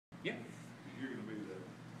Yeah. You're going to be the,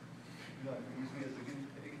 You're not going to use me as a guinea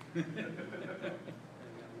pig.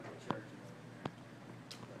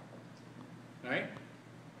 All right.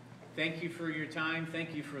 Thank you for your time.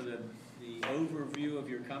 Thank you for the overview of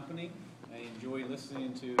your company. I enjoy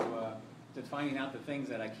listening to finding out the things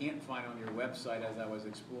that I can't find on your website as I was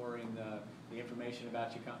exploring the information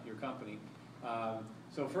about your company.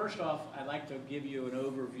 So first off, I'd like to give you an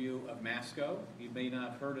overview of Masco. You may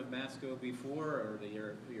not have heard of Masco before, or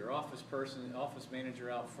your office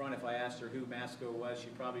manager out front, if I asked her who Masco was, she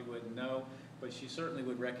probably wouldn't know, but she certainly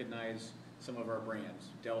would recognize some of our brands: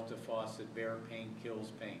 Delta Faucet, Behr Paint,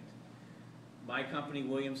 Kills Paint. My company,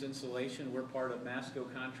 Williams Insulation, we're part of Masco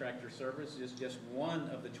Contractor Service. It's just one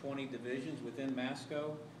of the 20 divisions within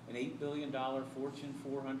Masco, an $8 billion Fortune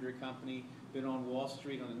 400 company, been on Wall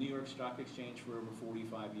Street on the New York Stock Exchange for over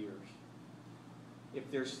 45 years.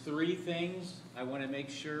 If there's three things I want to make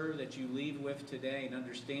sure that you leave with today and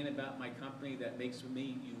understand about my company that makes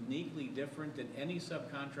me uniquely different than any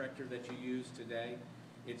subcontractor that you use today,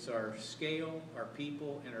 it's our scale, our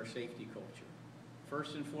people, and our safety culture.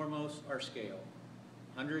 First and foremost, our scale.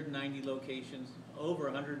 190 locations, over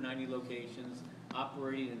 190 locations,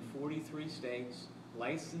 operating in 43 states,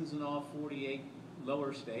 licensed in all 48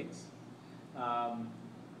 lower states.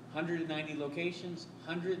 190 locations,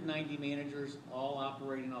 190 managers, all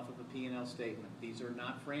operating off of a P&L statement. These are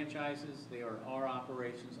not franchises, they are our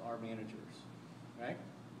operations, our managers, right?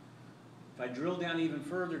 If I drill down even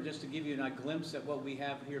further, just to give you a glimpse at what we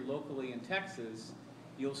have here locally in Texas,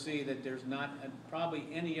 you'll see that there's not probably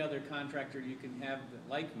any other contractor you can have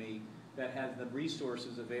like me that has the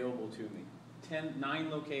resources available to me. 9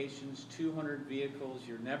 locations, 200 vehicles.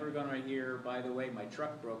 You're never going to hear, by the way, my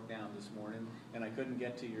truck broke down this morning and I couldn't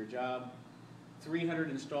get to your job. 300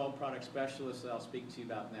 installed product specialists that I'll speak to you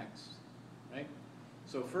about next, right?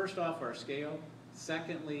 So first off, our scale.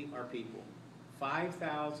 Secondly, our people.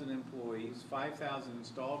 5,000 employees, 5,000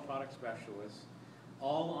 installed product specialists,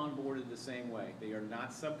 all onboarded the same way. They are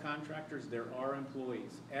not subcontractors, they're our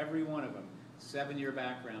employees. Every one of them, 7-year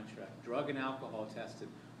background check, drug and alcohol tested.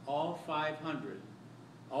 All 5,000,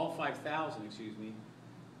 excuse me,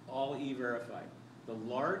 all E-verified. The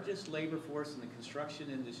largest labor force in the construction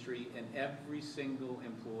industry, and every single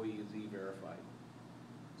employee is E-verified.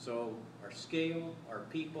 So our scale, our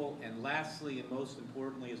people, and lastly and most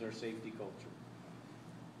importantly is our safety culture.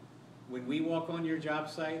 When we walk on your job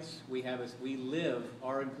sites,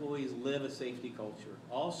 our employees live a safety culture,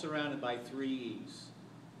 all surrounded by 3 E's: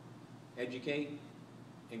 educate,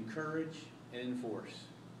 encourage, and enforce.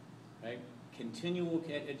 Right? Continual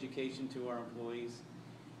education to our employees.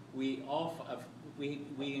 We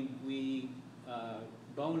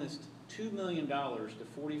bonused $2 million to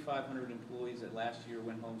 4,500 employees that last year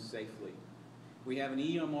went home safely. We have an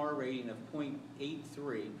EMR rating of 0.83.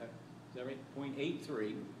 Is that right?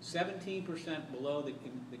 0.83, 17% below the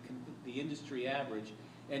industry average,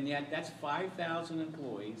 and yet that's 5,000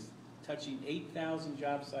 employees touching 8,000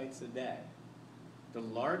 job sites a day. The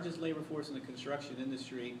largest labor force in the construction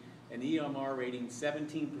industry, an EMR rating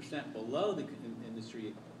 17% below the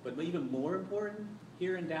industry. But even more important,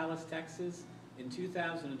 here in Dallas, Texas, in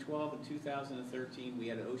 2012 and 2013, we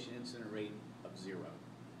had an OSHA incident rate of 0.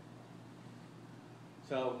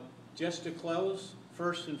 So just to close,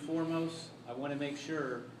 first and foremost, I want to make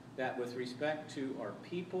sure that with respect to our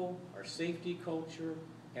people, our safety culture,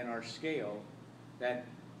 and our scale, that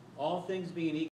all things being equal,